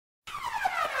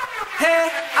Hey,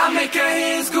 I make her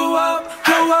hands go up,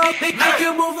 make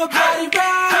her move her body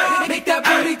right, make that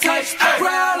booty touch the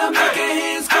ground. I make her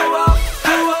hands go up,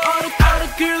 all the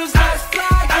girls let's fly,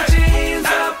 put your hands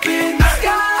up in the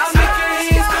sky. I make her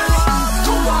hands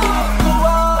go up, go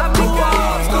up, go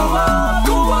up, go up,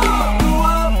 go up, go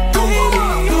up, go up,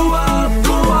 go up,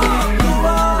 go up, go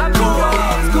up, go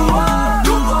up, go up,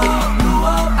 go up, go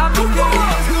up, I make her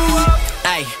hands go up.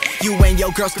 Ay, you and your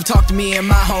girls can talk to me and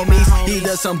my homies.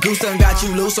 Either some goose done got you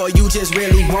loose, or you just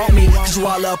really want me. Cause you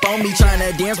all up on me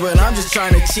tryna dance, but I'm just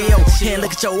tryna chill. And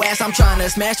look at your ass, I'm tryna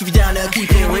smash. If you down there, keep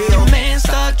it real. Your man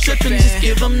start tripping, just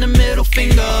give him the middle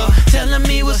finger. Telling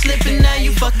me what's slipping, now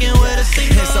you fucking with a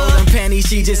singer. And so them panties,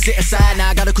 she just sit aside.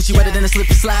 Now I got a coochie wetter than a slip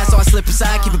and slide, so I slip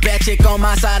inside. Keep a bad chick on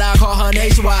my side, I call her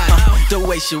nationwide. The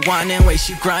way she whining, way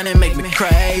she grinding, make me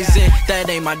crazy. That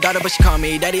ain't my daughter, but she call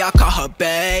me daddy, I call her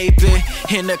baby.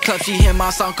 In the club, she hear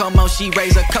my song, come on, she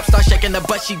raise her cup, start shaking the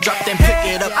butt, she drop, then pick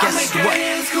it up, guess what?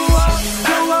 Hands go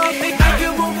up, make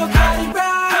her move her body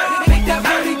right, make that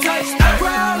booty touch the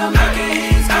ground. I make her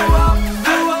hands go up,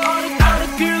 all the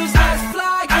girls let's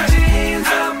fly, put your hands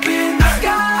up in the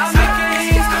sky. I make her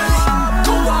hands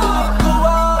go up, go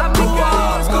up, go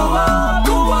up, go up,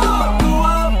 go up, go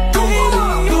up, go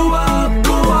up, go up,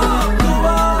 go up, go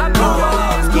up, go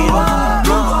up, go up,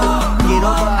 go up, Get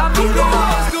up, get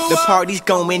up. The party's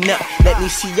going up. Let me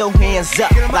see your hands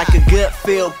up like a good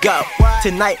field goal.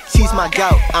 Tonight she's my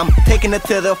goat. I'm taking her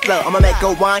to the floor. I'ma make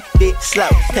her wind it slow.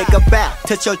 Take a bow,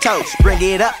 touch your toes, bring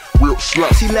it up real slow.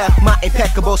 She left my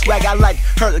impeccable swag. I like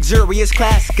her luxurious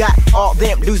class. Got all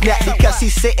them dudes mad because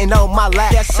she's sitting on my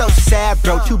lap. That's so sad,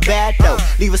 bro. Too bad though.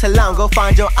 Leave us alone, go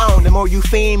find your own. The more you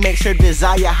fiend, makes her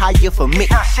desire higher for me.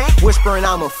 Whispering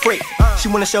I'm a freak. She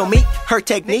wanna show me her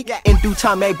technique. In due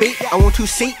time, maybe. I want to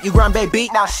see you grind, baby.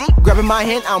 Now she grabbing my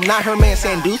hand. I'm not her man,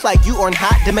 saying dudes like you are in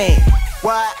hot demand.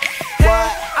 What?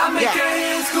 I make her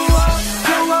hands go up,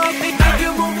 make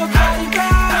her move her body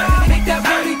right, make that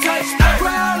booty touch the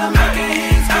ground. I make her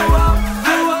hands go up,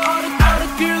 all the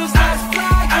girls let's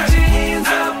fly, put your hands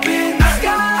up in the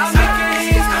sky. I make her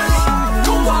hands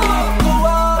go up, go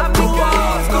up, go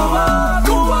up, go up,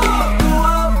 go up, go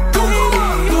up, go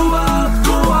up, go up,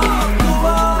 go up, go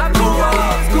up, go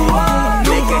up, go up,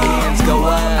 Make her hands go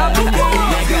up.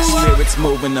 Got spirits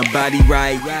moving her body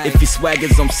right. If your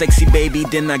swagger's on sexy, baby,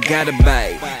 then I gotta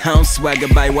bite. I don't swagger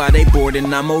by while they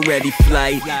boarding, I'm already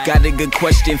flight. Got a good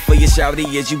question for you, shawty,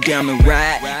 is you down to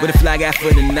ride? What a fly got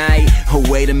for the night? Oh,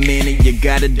 wait a minute, you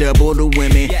gotta double the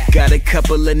women. Got a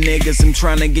couple of niggas, I'm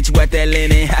tryna get you out that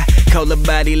linen. Call her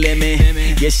body lemon,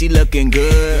 yeah, she looking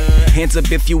good. Hands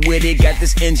up if you with it, got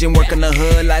this engine working the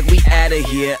hood like we outta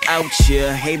here, out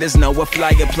here. Haters know a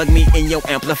flyer, plug me in your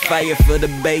amplifier for the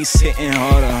bass hitting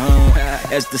harder,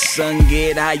 As the sun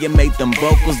get higher, make them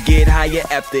vocals get higher.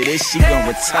 After this, she gon'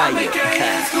 retire. I make her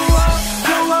hands go up.